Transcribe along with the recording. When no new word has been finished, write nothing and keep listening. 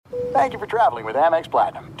Thank you for traveling with Amex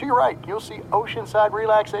Platinum. To your right, you'll see oceanside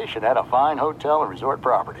relaxation at a fine hotel and resort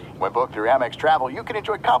property. When booked through Amex Travel, you can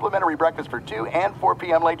enjoy complimentary breakfast for 2 and 4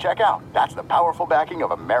 p.m. late checkout. That's the powerful backing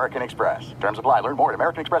of American Express. Terms apply. Learn more at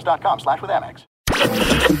americanexpress.com/withAmex.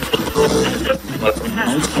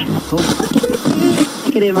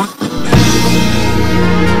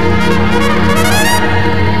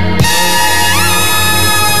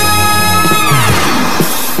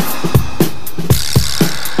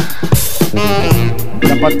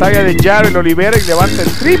 La pantalla de Jarrell Olivera y levanta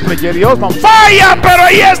el triple. Jerry Osman falla, pero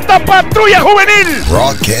ahí está Patrulla Juvenil.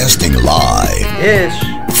 Broadcasting live. Yes.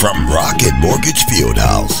 From Rocket Mortgage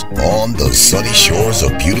Fieldhouse on the sunny shores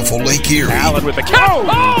of beautiful Lake Erie. Allen with the catch.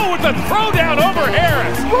 Oh, with the throw down over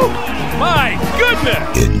Harris. Woo. My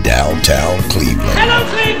goodness. In downtown Cleveland. Hello,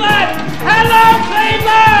 Cleveland. Hello,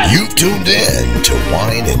 Cleveland. You've tuned in to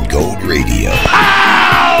Wine and Gold Radio.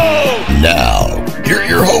 Ow! Now, here are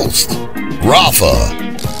your hosts, Rafa,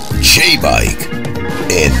 J-Mike,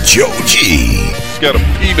 and Joe G. He's got a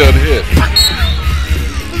peanut hit.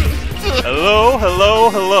 Hello,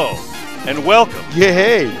 and welcome. Yeah,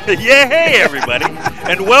 hey. Yeah, hey, everybody,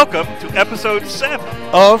 and welcome to episode 7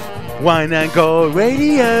 Of Wine and Gold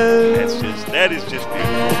Radio. That is just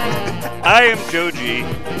beautiful. I am Joe G.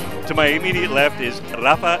 To my immediate left is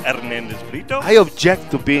Rafa Hernandez Brito. I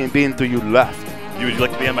object to being to your left. Would you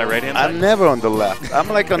like to be on my right hand side? I'm never on the left. I'm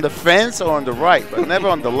like on the fence or on the right, but never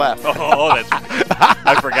on the left. Oh, that's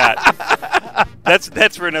I forgot.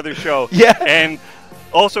 That's for another show. Yeah. And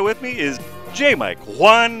also with me is J-Mike,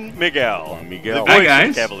 Juan Miguel. The voice Hi, guys.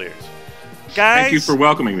 of the Cavaliers. Guys, Thank you for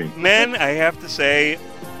welcoming me. Men, I have to say,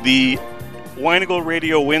 the Wine and Gold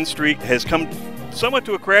Radio win streak has come somewhat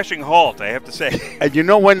to a crashing halt, I have to say. And you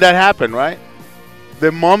know when that happened, right?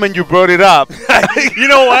 The moment you brought it up. You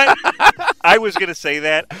know what? I was going to say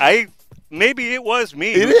that. Maybe it was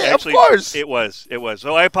me. Of course. It was.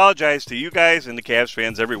 So I apologize to you guys and the Cavs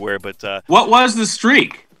fans everywhere. But What was the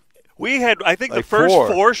streak? we had, I think, Like the first 4.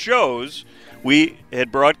 4 shows we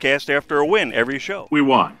had broadcast after a win every show. We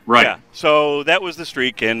won, right? Yeah. So that was the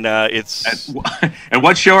streak, and it's And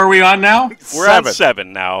what show are we on now? we're on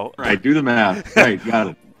 7 now. Right, do the math. Right, got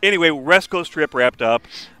it. Anyway, West Coast trip wrapped up.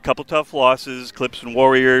 A couple tough losses, Clips and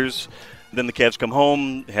Warriors. Then the Cavs come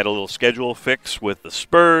home, had a little schedule fix with the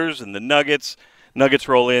Spurs and the Nuggets. Nuggets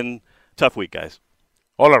roll in. Tough week, guys.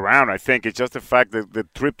 All around, I think it's just the fact that the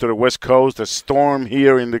trip to the West Coast, the storm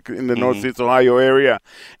here in the Northeast Ohio area,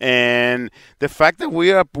 and the fact that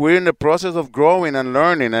we're in the process of growing and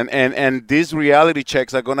learning, and these reality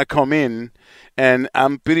checks are going to come in, and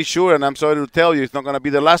I'm pretty sure, and I'm sorry to tell you, it's not going to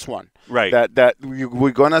be the last one. Right. That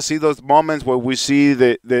we're going to see those moments where we see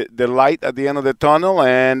the light at the end of the tunnel,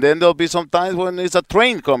 and then there'll be some times when it's a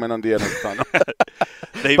train coming on the end of the tunnel.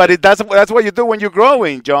 But that's what you do when you're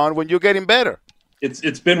growing, John, when you're getting better.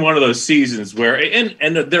 It's been one of those seasons where,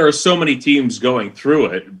 and there are so many teams going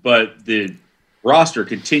through it, but the roster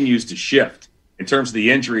continues to shift in terms of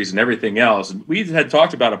the injuries and everything else. And we had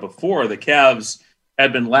talked about it before. The Cavs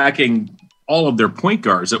had been lacking all of their point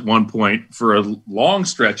guards at one point for a long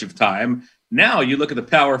stretch of time. Now you look at the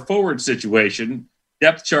power forward situation,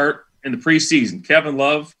 depth chart in the preseason. Kevin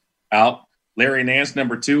Love out, Larry Nance,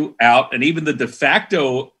 number 2, out, and even the de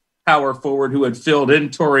facto power forward who had filled in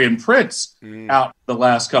Taurean Prince out the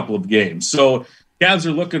last couple of games. So Cavs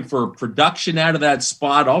are looking for production out of that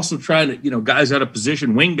spot, also trying to, guys out of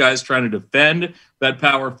position, wing guys trying to defend that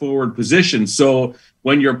power forward position. So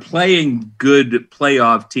when you're playing good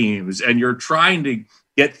playoff teams and you're trying to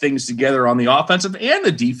get things together on the offensive and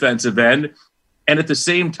the defensive end, and at the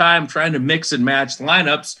same time trying to mix and match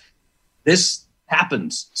lineups, this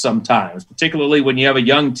happens sometimes, particularly when you have a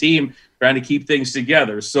young team trying to keep things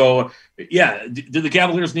together. So, yeah, do the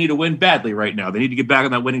Cavaliers need to win badly right now? They need to get back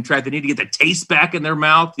on that winning track. They need to get the taste back in their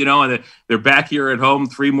mouth, and they're back here at home,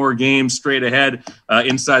 3 more games straight ahead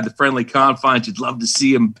inside the friendly confines. You'd love to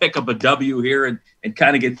see them pick up a W here and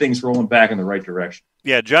kind of get things rolling back in the right direction.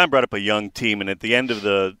 Yeah, John brought up a young team, and at the end of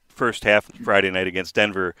the first half Friday night against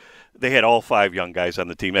Denver, they had all 5 young guys on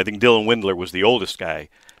the team. I think Dylan Windler was the oldest guy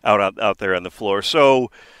out there on the floor. So,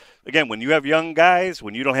 again, when you have young guys,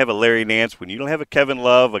 when you don't have a Larry Nance, when you don't have a Kevin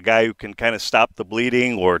Love, a guy who can kind of stop the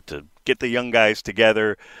bleeding or to get the young guys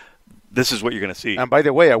together, this is what you're going to see. And by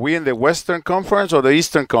the way, are we in the Western Conference or the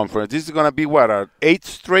Eastern Conference? This is going to be, what, our 8th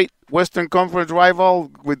straight Western Conference rival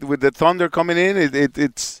with the Thunder coming in?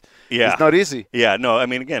 It's not easy. Yeah, no, I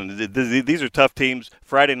mean, again, these are tough teams.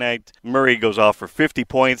 Friday night, Murray goes off for 50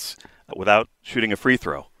 points without shooting a free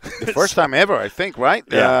throw. The first time ever, I think, right?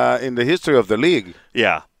 Yeah. In the history of the league.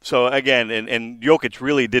 Yeah. So, again, and Jokic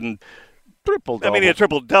really didn't triple-double. I mean, a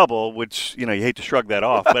triple-double, which, you hate to shrug that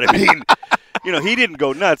off. But, I mean, he didn't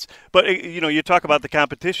go nuts. But, you talk about the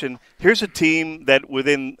competition. Here's a team that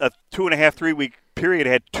within a 2.5, 3-week period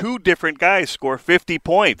had 2 different guys score 50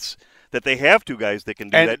 points. That they have 2 guys that can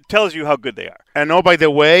do that tells you how good they are. And, by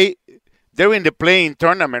the way, they're in the playing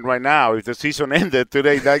tournament right now. If the season ended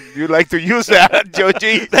today, you like to use that,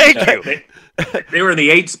 Joji. Thank you. They were in the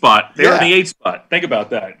 8th spot. They were in the 8th spot. Think about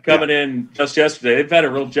that. Coming in just yesterday, they've had a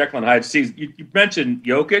real Jekyll and Hyde season. You mentioned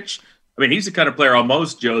Jokic. I mean, he's the kind of player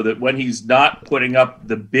almost, Joe, that when he's not putting up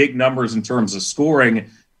the big numbers in terms of scoring,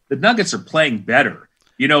 the Nuggets are playing better.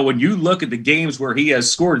 When you look at the games where he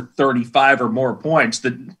has scored 35 or more points,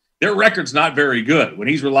 their record's not very good. When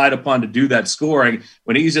he's relied upon to do that scoring,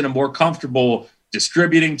 when he's in a more comfortable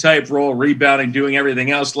distributing type role, rebounding, doing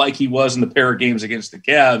everything else like he was in the pair of games against the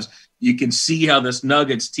Cavs, you can see how this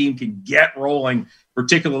Nuggets team can get rolling,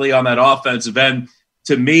 particularly on that offensive end.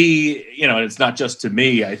 To me, and it's not just to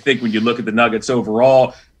me, I think when you look at the Nuggets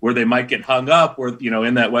overall, where they might get hung up, where,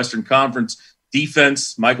 in that Western Conference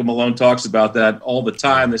defense, Michael Malone talks about that all the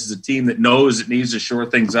time. This is a team that knows it needs to shore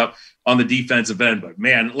things up on the defensive end. But,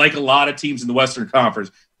 man, like a lot of teams in the Western Conference,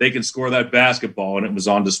 they can score that basketball, and it was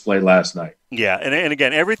on display last night. Yeah, and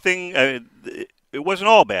again, everything it wasn't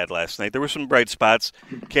all bad last night. There were some bright spots.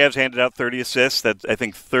 Cavs handed out 30 assists. That's, I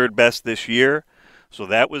think, 3rd best this year. So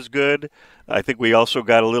that was good. I think we also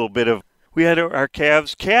got a little bit of – we had our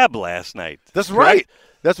Cavs cab last night. That's right.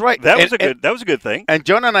 That's right. That was a good thing. And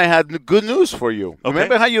John and I had good news for you. Okay.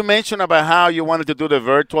 Remember how you mentioned about how you wanted to do the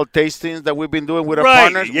virtual tastings that we've been doing with our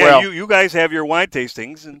partners? Yeah, well, you guys have your wine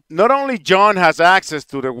tastings. And not only John has access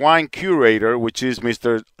to the wine curator, which is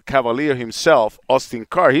Mr. Cavalier himself, Austin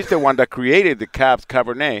Carr. He's the one that created the Cavs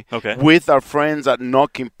Cabernet with our friends at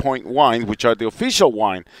Knocking Point Wine, which are the official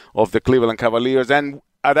wine of the Cleveland Cavaliers. And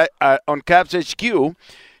on Cavs HQ,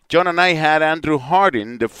 John and I had Andrew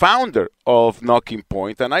Harding, the founder of Knocking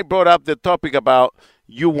Point, and I brought up the topic about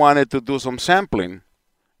you wanted to do some sampling.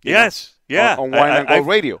 Yes, on Wine and Gold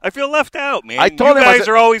Radio. I feel left out, man. I told you guys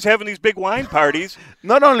are always having these big wine parties.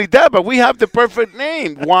 Not only that, but we have the perfect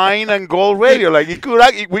name, Wine and Gold Radio. Like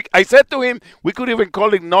I said to him, we could even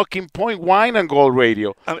call it Knocking Point Wine and Gold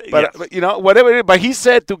Radio. But whatever it is. But he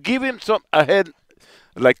said to give him some ahead.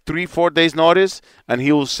 Like 3-4 days notice, and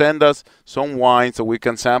he will send us some wine so we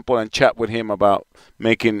can sample and chat with him about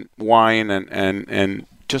making wine and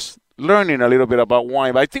just learning a little bit about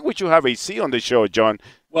wine. But I think we should have AC on the show, John.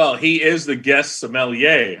 Well, he is the guest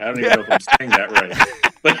sommelier. I don't even know if I'm saying that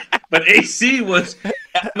right. But AC was,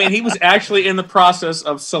 he was actually in the process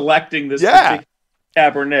of selecting this particular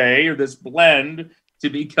Cabernet or this blend to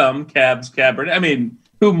become Cavs Cabernet.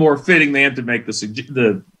 Who more fitting than to make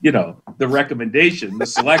the recommendation, the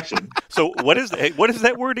selection? So what is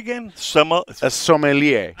that word again? A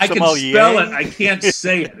sommelier. I can spell it. I can't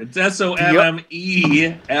say it. It's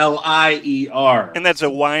SOMMELIER. And that's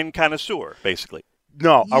a wine connoisseur, basically.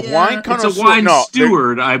 No, a wine connoisseur. It's a wine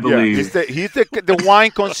steward, I believe. Yeah, he's the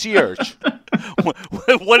wine concierge.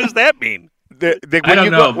 What does that mean? When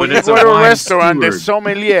you go to a restaurant, the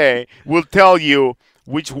sommelier will tell you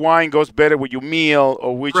which wine goes better with your meal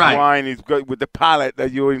or which wine is good with the palate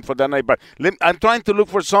that you're in for that night. But I'm trying to look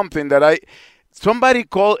for something that somebody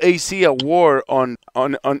called AC a war on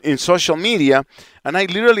in social media, and I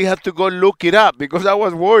literally had to go look it up because I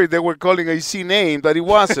was worried they were calling AC name that it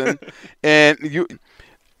wasn't. And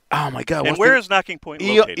oh my God! And where is Knocking Point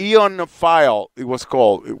located? Eonophile, it was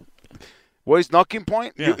called. Where is Knocking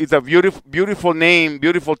Point? Yeah. It's a beautiful name,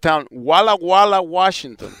 beautiful town, Walla Walla,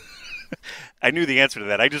 Washington. I knew the answer to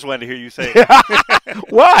that. I just wanted to hear you say it.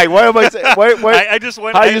 Why? Why am I saying? I just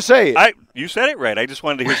wanted. How you say it? You said it right. I just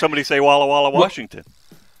wanted to hear somebody say Walla Walla, Washington.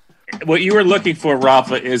 What you were looking for,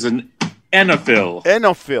 Rafa, is an enophil.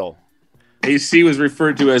 Enophil. AC was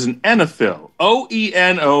referred to as an enophil.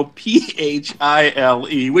 OENOPHILE,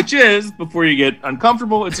 which is, before you get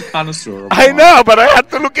uncomfortable, it's a connoisseur. I know, but I had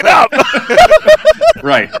to look it up.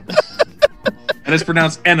 Right. And it's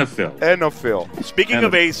pronounced enophil. Enophil. Speaking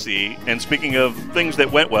of AC, and speaking of things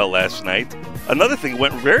that went well last night, another thing that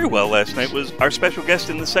went very well last night was our special guest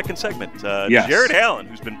in the second segment, Jared Allen,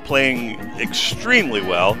 who's been playing extremely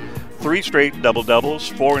well. 3 straight double-doubles,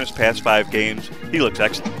 4 in his past 5 games. He looks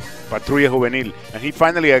excellent. Patrulla Juvenil. And he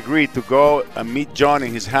finally agreed to go and meet John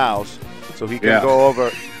in his house so he can go over...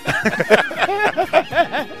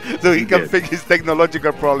 so he can fix his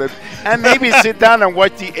technological problems. And maybe sit down and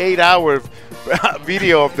watch the 8-hour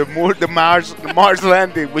video of the Mars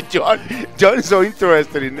landing with John. John is so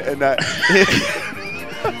interested in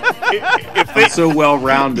It's so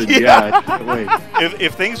well-rounded. Yeah. I can't wait.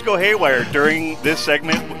 If things go haywire during this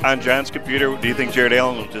segment on John's computer, do you think Jared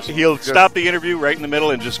Allen will he'll stop the interview right in the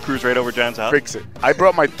middle and just cruise right over John's house? Fix it. I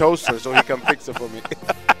brought my toaster so he can fix it for me.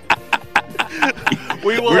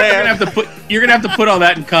 We will You're gonna have to put all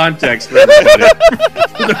that in context for everybody.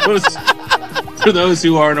 for those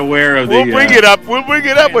who aren't aware of We'll bring it up. We'll bring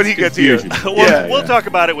it up when he gets here. We'll talk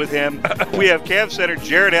about it with him. We have Cavs center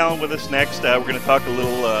Jared Allen with us next. We're going to talk a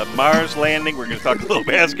little Mars landing. We're going to talk a little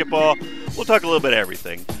basketball. We'll talk a little bit of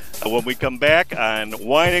everything when we come back on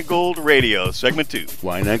Wine and Gold Radio, segment 2.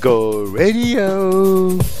 Wine and Gold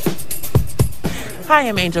Radio. Hi,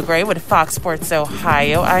 I'm Angel Gray with Fox Sports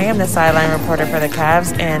Ohio. I am the sideline reporter for the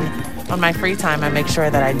Cavs, and on my free time, I make sure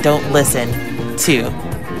that I don't listen to,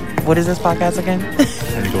 what is this podcast again?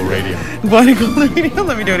 Wine and Gold Radio. Wine and Gold Radio?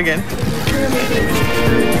 Let me do it again.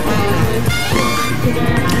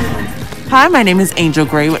 Hi, my name is Angel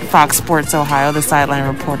Gray with Fox Sports Ohio, the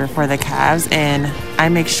sideline reporter for the Cavs, and I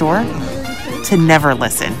make sure to never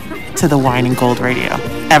listen to the Wine and Gold Radio.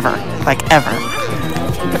 Ever. Like, ever.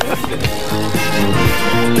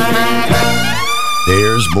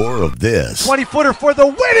 There's more of this 20-footer for the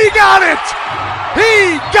win. He got it!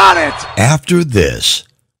 He got it! after this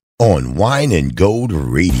on Wine and Gold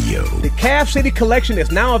Radio. The Cav City Collection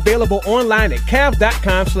is now available online at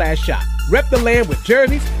cav.com/shop. Rep the land with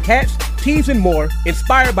jerseys, hats, tees, and more,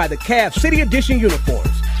 inspired by the Cav City Edition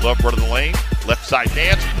uniforms. Love running the lane. Left side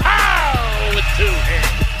dance. Pow! With 2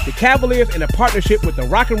 hands. The Cavaliers, in a partnership with the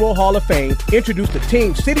Rock and Roll Hall of Fame, introduced the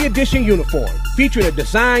Team City Edition uniform, featuring a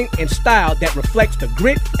design and style that reflects the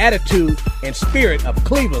grit, attitude, and spirit of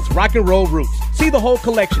Cleveland's rock and roll roots. See the whole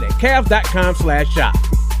collection at cav.com/shop.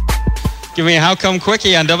 Give me a How Come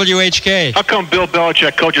Quickie on WHK. How come Bill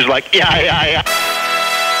Belichick coaches like, yeah.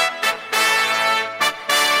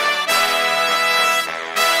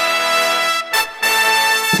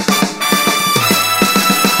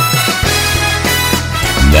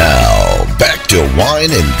 Now, back to Wine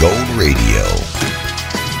and Gold Radio.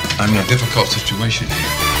 I'm in a difficult situation here.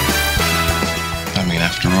 I mean,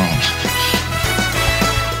 after all,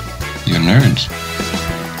 you're nerds.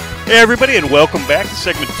 Hey, everybody, and welcome back to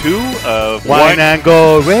segment 2 of Wine and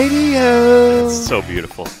Gold Radio. So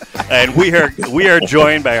beautiful. And we are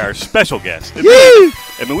joined by our special guest. Yay!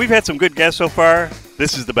 I mean, we've had some good guests so far.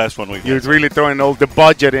 This is the best one we've You're had. really throwing all the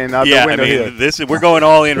budget in out the window here. We're going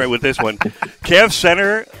all in right with this one. Cavs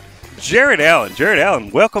center Jared Allen. Jared Allen,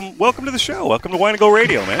 welcome to the show. Welcome to Wine and Go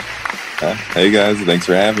Radio, man. Hey guys, thanks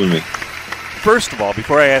for having me. First of all,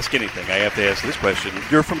 before I ask anything, I have to ask this question.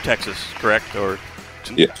 You're from Texas, correct? Or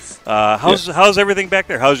yes. How's everything back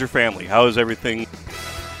there? How's your family? How is everything?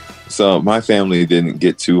 So my family didn't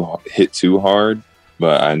get hit too hard,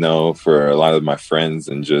 but I know for a lot of my friends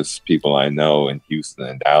and just people I know in Houston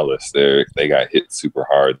and Dallas, they got hit super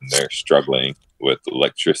hard and they're struggling with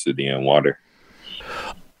electricity and water.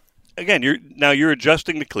 Again, you're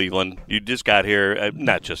adjusting to Cleveland. You just got here,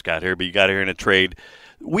 not just got here, but you got here in a trade.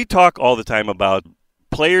 We talk all the time about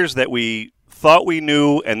players that we thought we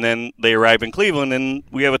knew, and then they arrive in Cleveland, and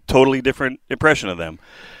we have a totally different impression of them.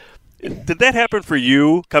 Did that happen for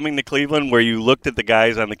you coming to Cleveland, where you looked at the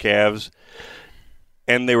guys on the Cavs,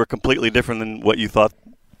 and they were completely different than what you thought?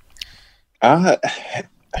 It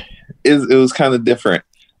was kind of different.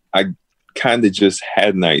 I kind of just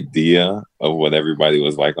had an idea of what everybody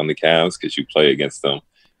was like on the Cavs because you play against them.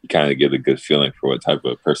 You kind of get a good feeling for what type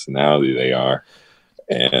of personality they are.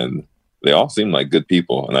 And they all seem like good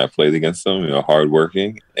people. And I played against them,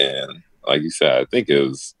 hardworking. And like you said, I think it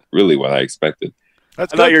was really what I expected. I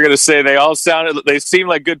thought you were going to say they seem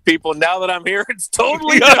like good people. Now that I'm here, it's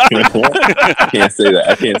totally different. I can't say that.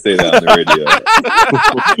 I can't say that on the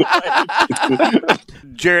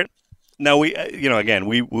radio. Jared, now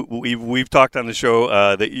we've talked on the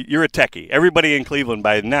show that you're a techie. Everybody in Cleveland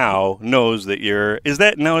by now knows that is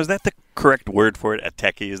that the correct word for it? A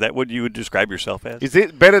techie? Is that what you would describe yourself as? Is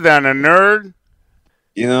it better than a nerd?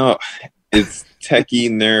 It's techie,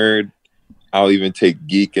 nerd. I'll even take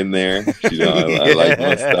geek in there. I like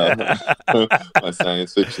my stuff, my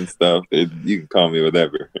science fiction stuff. You can call me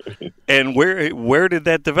whatever. And where did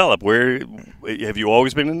that develop? Where have you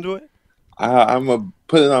always been into it? I'm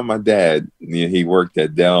put it on my dad. He worked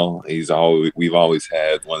at Dell. We've always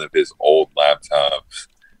had one of his old laptops.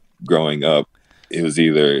 Growing up, it was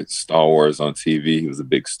either Star Wars on TV. He was a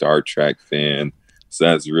big Star Trek fan. So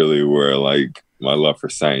that's really where my love for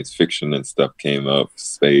science fiction and stuff came up,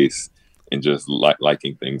 space. And just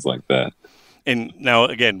liking things like that. And now,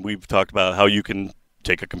 again, we've talked about how you can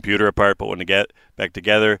take a computer apart, put one back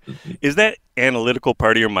together. Is that analytical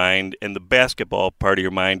part of your mind and the basketball part of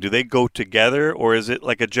your mind, do they go together, or is it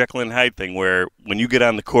like a Jekyll and Hyde thing where when you get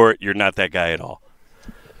on the court, you're not that guy at all?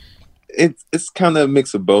 It's kind of a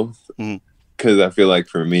mix of both. Because I feel like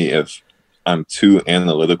for me, if I'm too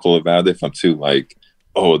analytical about it, if I'm too like,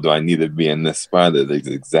 oh, do I need to be in this spot at the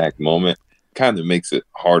exact moment, kind of makes it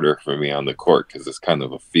harder for me on the court because it's kind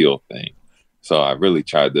of a feel thing. So I really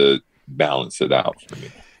tried to balance it out for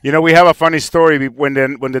me. You know, we have a funny story when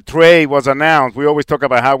the trade was announced. We always talk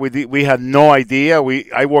about how we had no idea.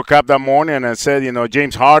 I woke up that morning and I said, you know,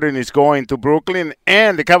 James Harden is going to Brooklyn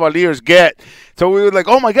and the Cavaliers get. So we were like,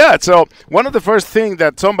 oh my God! So one of the first things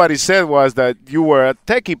that somebody said was that you were a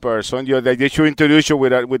techie person. That they should introduce you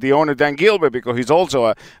with the owner Dan Gilbert because he's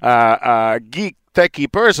also a geek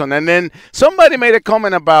techie person. And then somebody made a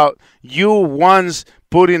comment about you once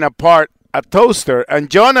putting apart a toaster, and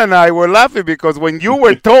John and I were laughing because when you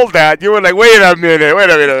were told that, you were like, wait a minute.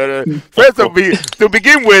 First to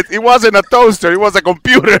begin with, it wasn't a toaster, it was a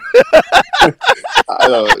computer.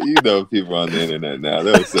 You know people on the internet now,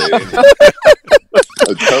 they'll say anything.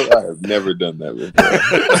 I have never done that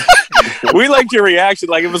before. We liked your reaction,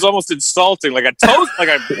 like it was almost insulting, like a toast, like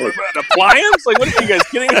an appliance. Like, what are you guys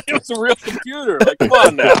kidding? It was a real computer. Like, come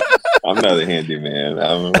on now. I'm not a handyman.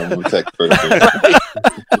 I'm a tech person.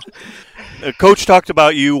 Coach talked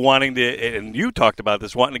about you wanting to, and you talked about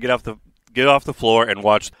this, wanting to get off the floor and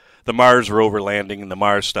watch the Mars rover landing and the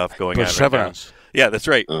Mars stuff going on right now. Yeah, that's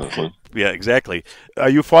right. Yeah, exactly. Are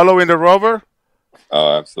you following the rover?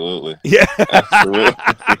 Oh, absolutely. Yeah. Absolutely.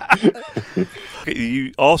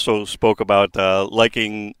 You also spoke about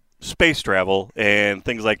liking space travel and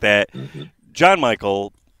things like that. John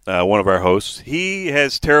Michael, one of our hosts, he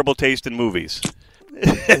has terrible taste in movies.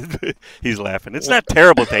 He's laughing. It's not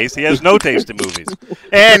terrible taste. He has no taste in movies.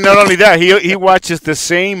 And not only that, he watches the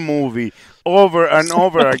same movie over and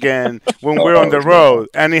over again when we're on the road,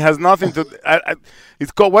 and it has nothing to.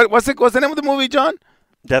 It's called what's the name of the movie, John?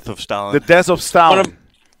 Death of Stalin. The Death of Stalin.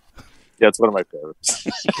 Yeah, it's one of my favorites.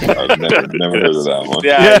 I've never heard of that one.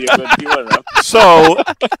 Yeah. You wouldn't know. So,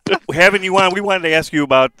 having you on, we wanted to ask you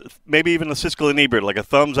about maybe even a Siskel and Ebert, like a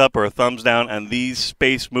thumbs up or a thumbs down on these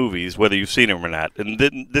space movies, whether you've seen them or not. And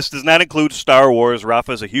this does not include Star Wars.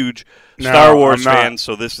 Rafa's a huge Star Wars fan,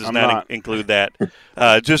 so this does not include that.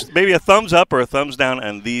 Just maybe a thumbs up or a thumbs down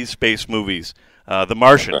on these space movies. The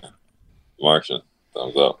Martian. Okay. Martian.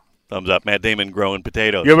 Thumbs up. Thumbs up. Matt Damon growing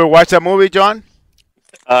potatoes. You ever watch that movie, John?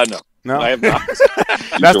 No. No, I have not.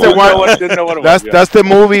 That's the one. Didn't know what it was. That's the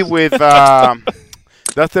movie with.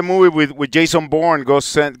 That's the movie with Jason Bourne gets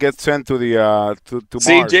sent to the to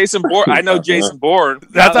See, Mars. Jason Bourne. I know Jason Bourne.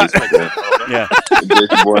 That's yeah.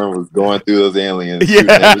 Jason Bourne was going through those aliens.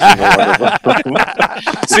 Yeah.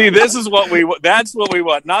 See, this is what we. That's what we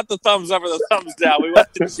want. Not the thumbs up or the thumbs down. We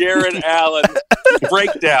want the Jared Allen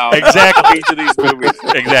breakdown. Exactly. Of each of these movies.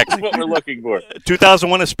 Exactly. That's what we're looking for.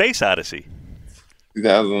 2001: A Space Odyssey.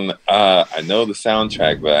 2000. I know the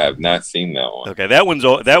soundtrack, but I have not seen that one. Okay, that one's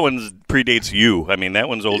predates you. I mean, that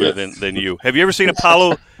one's older than you. Have you ever seen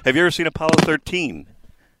Apollo? Have you ever seen Apollo 13?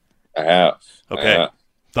 I have. Okay, I have.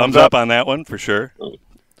 thumbs up on that one for sure.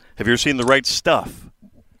 Have you ever seen The Right Stuff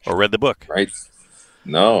or read the book? Right.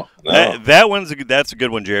 No. That's a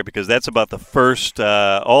good one, Jared, because that's about the first,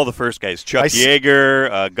 all the first guys: Chuck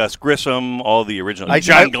Yeager, Gus Grissom, all the original.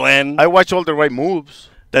 John Glenn. I watch All the Right Moves.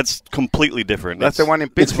 That's completely different. That's the one in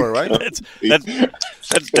Pittsburgh, right?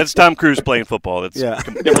 That's Tom Cruise playing football. That's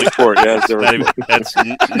completely sport. Yeah, that's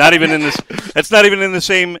not even in this. That's not even in the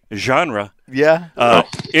same genre. Yeah.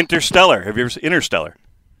 Interstellar. Have you ever seen Interstellar?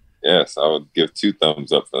 Yes, I would give 2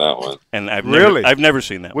 thumbs up for that one. And I've never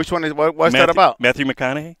seen that. Which one is? What's that about? Matthew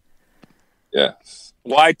McConaughey. Yes.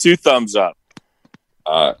 Why 2 thumbs up?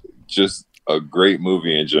 Just a great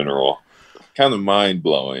movie in general. Kind of mind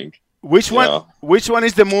blowing. Which one? Which one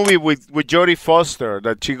is the movie with Jodie Foster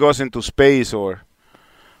that she goes into space or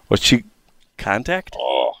she? Contact.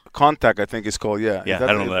 Oh, Contact, I think it's called. Yeah. Yeah, I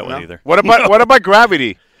don't know that one either. What about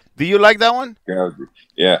Gravity? Do you like that one? Gravity.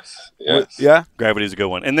 Yes. Yeah. Gravity's a good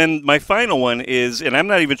one. And then my final one is, and I'm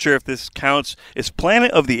not even sure if this counts, is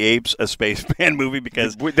Planet of the Apes a spaceman movie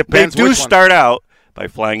because they do start out by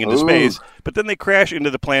flying into space, but then they crash into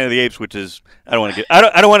the Planet of the Apes, which is I don't want to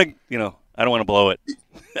blow it.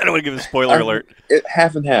 I don't want to give a spoiler alert.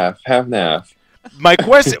 Half and half. My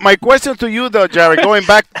question to you though, Jared, going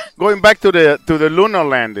back to the lunar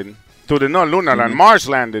landing, Mars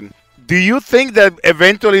landing. Do you think that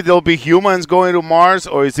eventually there'll be humans going to Mars,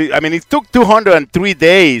 or is it? I mean, it took 203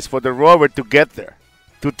 days for the rover to get there,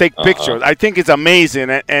 to take pictures. I think it's amazing,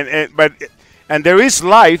 and And there is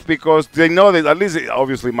life because they know that at least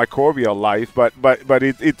obviously microbial life, but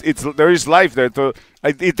it's there is life there. So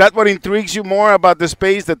is that what intrigues you more about the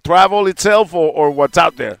space, the travel itself, or what's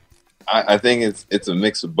out there? I think it's a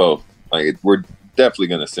mix of both. Like we're definitely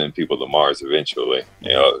going to send people to Mars eventually.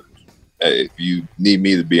 You know, hey, if you need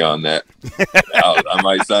me to be on that, I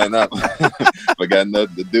might sign up. If I got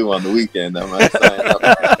nothing to do on the weekend, I might sign up.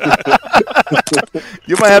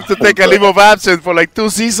 You might have to take a leave of absence for like 2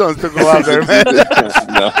 seasons to go out there, man.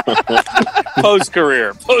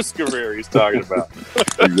 Post-career, he's talking about.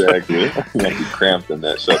 Exactly. I get cramped in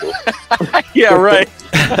that shuttle. Yeah, right.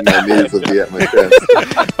 My knees will be at my chest.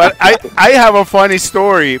 But I have a funny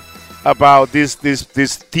story about this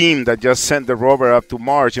team that just sent the rover up to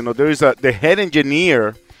Mars. You know, there is the head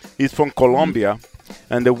engineer is from Colombia,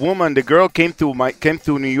 and the girl came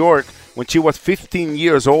to New York when she was 15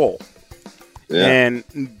 years old. Yeah. And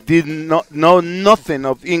did not know nothing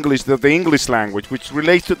of English, the English language, which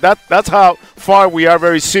relates to that. That's how far we are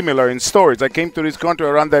very similar in stories. I came to this country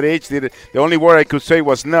around that age. The only word I could say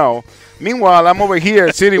was no. Meanwhile, I'm over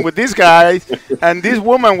here sitting with these guys, and this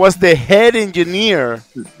woman was the head engineer,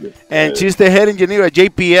 and she's the head engineer at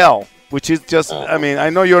JPL, which is just, I mean, I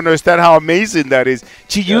know you understand how amazing that is.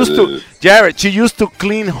 She used to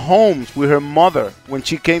clean homes with her mother when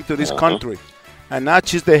she came to this country. And now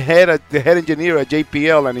she's the head engineer at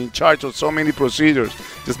JPL and in charge of so many procedures,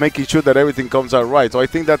 just making sure that everything comes out right. So I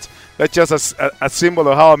think that's just a symbol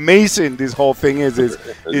of how amazing this whole thing is.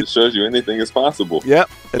 It shows you anything is possible. Yep.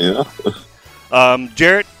 You know?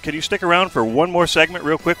 Jarrett, can you stick around for one more segment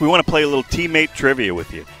real quick? We want to play a little teammate trivia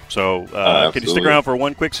with you. So can you stick around for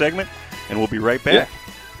one quick segment? And we'll be right back. Yeah.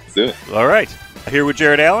 Let's do it. All right. Here with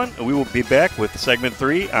Jarrett Allen, and we will be back with segment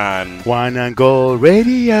 3 on Wine and Gold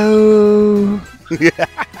Radio.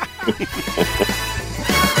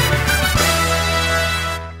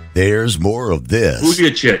 There's more of this.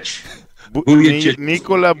 Vujicic.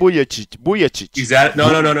 Nikola Vujicic. Is that? No.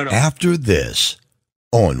 After this,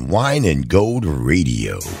 on Wine and Gold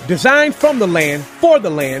Radio. Designed from the land, for the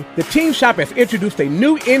land, the Team Shop has introduced a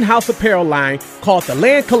new in-house apparel line called the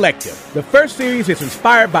Land Collective. The first series is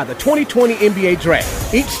inspired by the 2020 NBA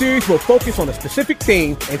Draft. Each series will focus on a specific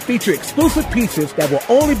theme and feature exclusive pieces that will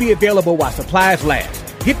only be available while supplies last.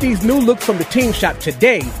 Get these new looks from the Team Shop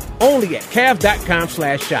today only at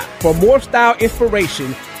Cavs.com/shop. For more style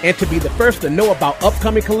inspiration and to be the first to know about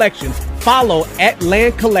upcoming collections, follow at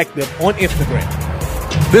Land Collective on Instagram.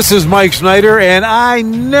 This is Mike Snyder, and I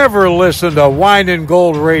never listen to Wine and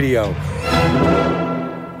Gold Radio.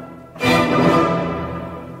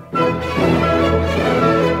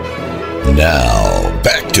 Now,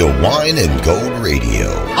 back to Wine and Gold Radio.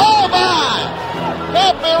 Oh, my!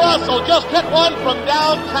 Pepe Russell just hit one from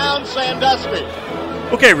downtown Sandusky.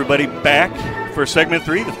 Okay, everybody, back for segment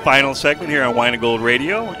 3, the final segment here on Wine and Gold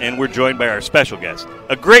Radio, and we're joined by our special guest,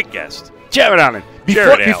 a great guest, Jarrett Allen.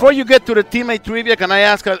 Before you get to the teammate trivia, can I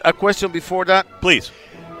ask a question before that? Please.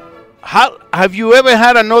 How have you ever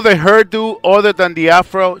had another hairdo other than the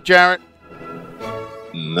afro, Jarrett?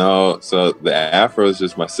 No. So the afro is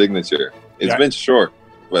just my signature. It's been short,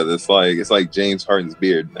 but it's like James Harden's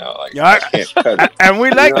beard now. Like I can't cut it. And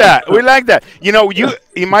we like that. We like that. You know, you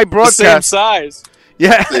in my broadcast, the same size.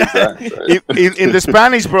 Yeah, in the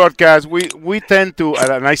Spanish broadcast, we tend to,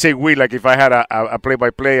 and I say we like if I had a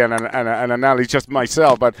play-by-play and an analysis, just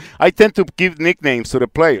myself, but I tend to give nicknames to the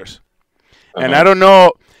players. And I don't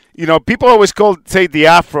know, you know, people always say the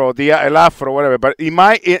afro, el afro, whatever, but in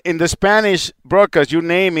the Spanish broadcast, your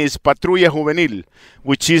name is Patrulla Juvenil,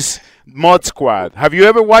 which is Mod Squad. Have you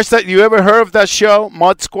ever watched that? You ever heard of that show,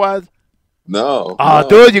 Mod Squad? No. Oh,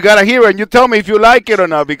 dude, you got to hear it, and you tell me if you like it or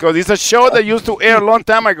not, because it's a show that used to air a long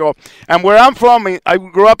time ago. And where I'm from, I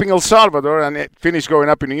grew up in El Salvador and finished growing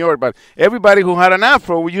up in New York, but everybody who had an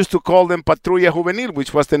afro, we used to call them Patrulla Juvenil,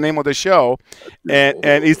 which was the name of the show. And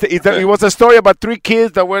it was a story about 3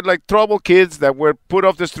 kids that were like trouble kids that were put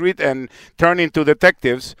off the street and turned into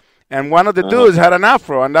detectives. And one of the dudes had an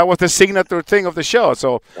afro, and that was the signature thing of the show.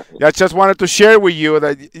 So I just wanted to share with you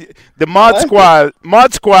that the Mod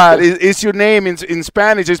Squad is your name in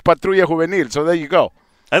Spanish. Is Patrulla Juvenil. So there you go.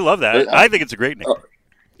 I love that. I think it's a great name.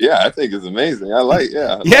 Yeah, I think it's amazing. I like.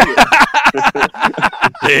 Yeah.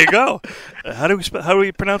 There you go. How do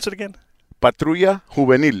we pronounce it again? Patrulla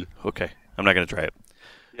Juvenil. Okay, I'm not going to try it.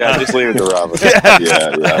 Yeah, just leave it to Robert.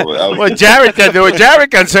 Well, Jarrett can do it. Jarrett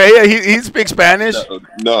can say it. He speaks Spanish.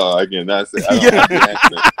 No, I cannot say it.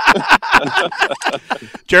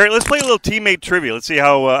 Jarrett, let's play a little teammate trivia. Let's see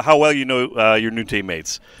how well you know your new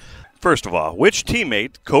teammates. First of all, which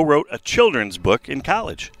teammate co-wrote a children's book in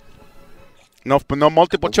college? No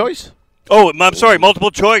multiple choice? Oh, I'm sorry, multiple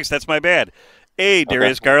choice. That's my bad. A.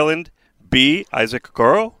 Darius Garland. B. Isaac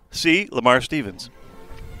Okoro. C. Lamar Stevens.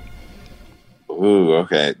 Ooh,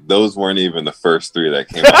 okay. Those weren't even the first three that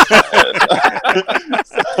came out of my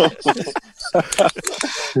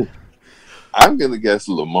head. I'm going to guess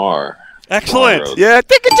Lamar. Excellent. Yeah,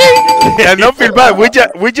 take it. Yeah, don't feel bad.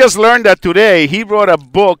 We just learned that today. He wrote a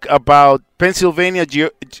book about Pennsylvania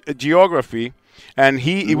geography, and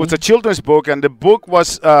it was a children's book, and the book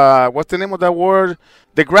was, what's the name of that word?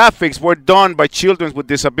 The graphics were done by children with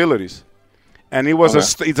disabilities. And it was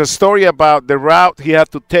it's a story about the route he had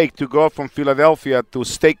to take to go from Philadelphia to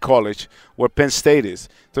State College, where Penn State is.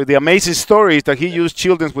 So the amazing story is that he used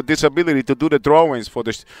children with disability to do the drawings for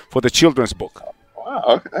the children's book. Wow.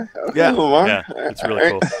 Okay. Yeah, it's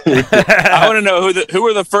really cool. I want to know who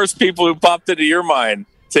were the first people who popped into your mind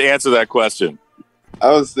to answer that question.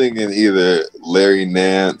 I was thinking either Larry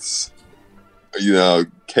Nance,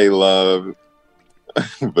 K-Love.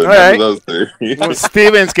 But none of those three. Well,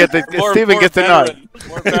 Steven gets the nod.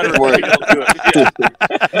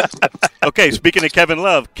 Okay, speaking of Kevin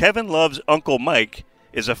Love, Kevin Love's Uncle Mike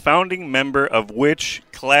is a founding member of which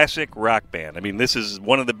classic rock band? I mean, this is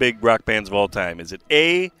one of the big rock bands of all time. Is it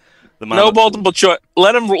A, the No multiple choice.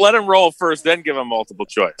 Let him roll first, then give him multiple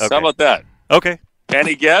choice. Okay. How about that? Okay.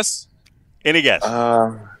 Any guess? Any guess?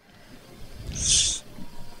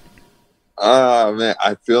 Man,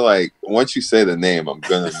 I feel like once you say the name, I'm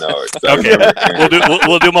gonna know it. Okay,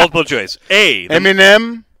 we'll do multiple choice. A.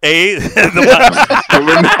 Eminem. A.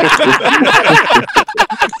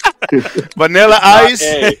 Vanilla Ice.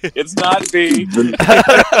 It's not B.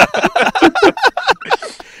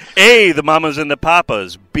 A. The Mamas and the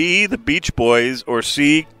Papas. B. The Beach Boys. Or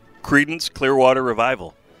C. Creedence Clearwater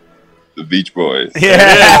Revival. The Beach Boys. Yeah.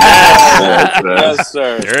 Yes,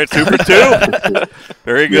 sir. You're at 2 for 2.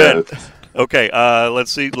 Very good. Yes. Okay, let's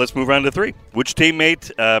see. Let's move on to 3. Which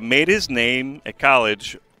teammate made his name at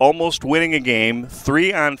college almost winning a game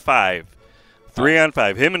 3-on-5?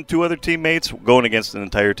 3-on-5. Him and 2 other teammates going against an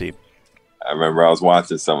entire team. I remember I was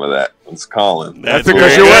watching some of that. It was Colin. That's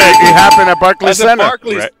because you're right. It happened at Barclays Center.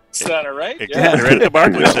 Barclays Center, right? Exactly, right at the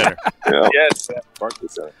Barclays Center. Yeah. Yes,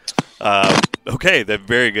 Barclays Center. Okay, that's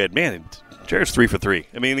very good. Man, Jared's 3 for 3.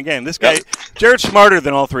 I mean, again, this guy, Jared's smarter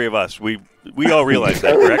than all 3 of us. We all realize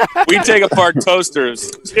that, correct? We take apart toasters.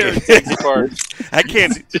 Jared takes apart. I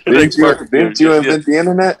can't. Didn't you invent the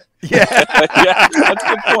internet? Yeah. Yeah, that's a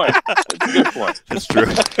good point. That's true.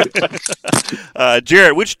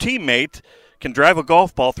 Jared, which teammate can drive a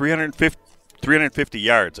golf ball 350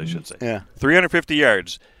 yards, I should say? Yeah. 350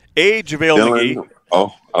 yards. A. JaVale McGee.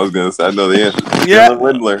 Oh, I was going to say, I know the answer. Yeah. Dylan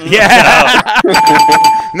Windler. Yeah.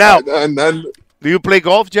 Now, do you play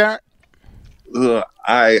golf, Jared?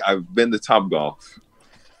 I've been to Topgolf.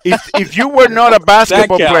 If you were not a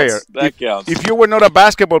basketball player, that counts. If you were not a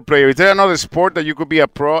basketball player, is there another sport that you could be a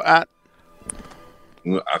pro at?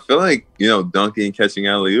 I feel like, dunking and catching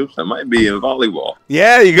alley-oops, I might be in volleyball.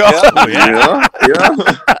 Yeah, there you go.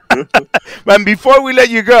 Yeah. But before we let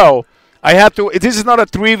you go, I have to. This is not a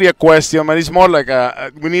trivia question, but it's more like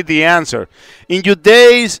we need the answer. In your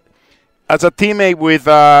days as a teammate with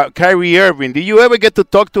Kyrie Irving, did you ever get to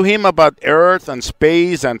talk to him about Earth and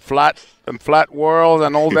space and flat world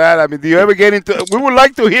and all that? I mean, do you ever get into? We would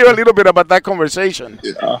like to hear a little bit about that conversation.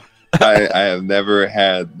 Yeah. I have never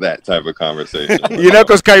had that type of conversation.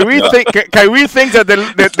 Because Kyrie thinks that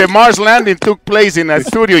the Mars landing took place in a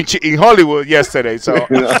studio in Hollywood yesterday. So.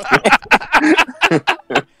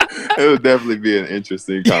 It would definitely be an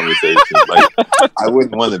interesting conversation. Like, I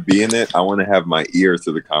wouldn't want to be in it. I want to have my ear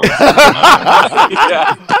to the conversation.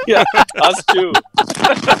 Yeah, us too.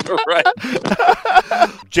 Right.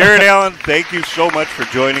 Jared Allen, thank you so much for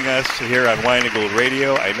joining us here on Wine and Gold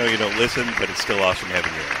Radio. I know you don't listen, but it's still awesome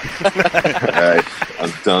having you.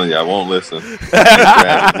 I'm telling you, I won't listen.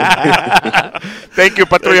 Thank you,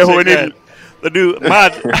 Patrulla Juvenil. The new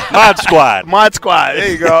mod squad. Mod squad.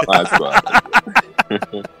 There you go. Mod squad.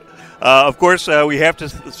 Of course, we have to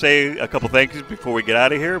say a couple thank yous before we get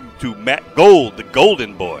out of here to Matt Gold, the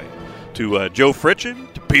Golden Boy, to Joe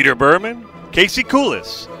Fritchen, to Peter Berman, Casey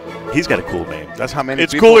Coulis. He's got a cool name. That's how many.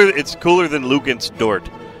 It's cooler than Lugens Dort.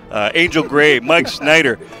 Angel Gray, Mike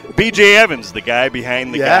Snyder, B.J. Evans, the guy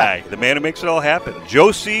behind the guy, the man who makes it all happen.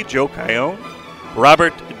 Joe C., Joe Cayone,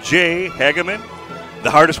 Robert J. Hageman, the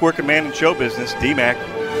hardest working man in show business, D-Mac,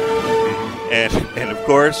 and of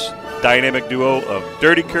course, dynamic duo of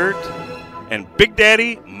Dirty Kurt and Big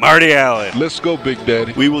Daddy Marty Allen. Let's go, Big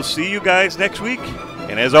Daddy. We will see you guys next week.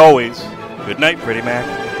 And as always, good night, Freddie Mac,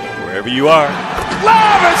 wherever you are.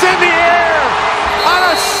 Love is in the air on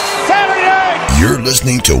a Saturday. You're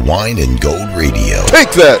listening to Wine and Gold Radio.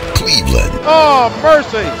 Take that. Cleveland. Oh,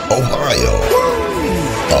 mercy. Ohio.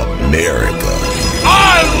 America.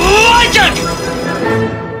 I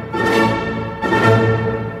like it!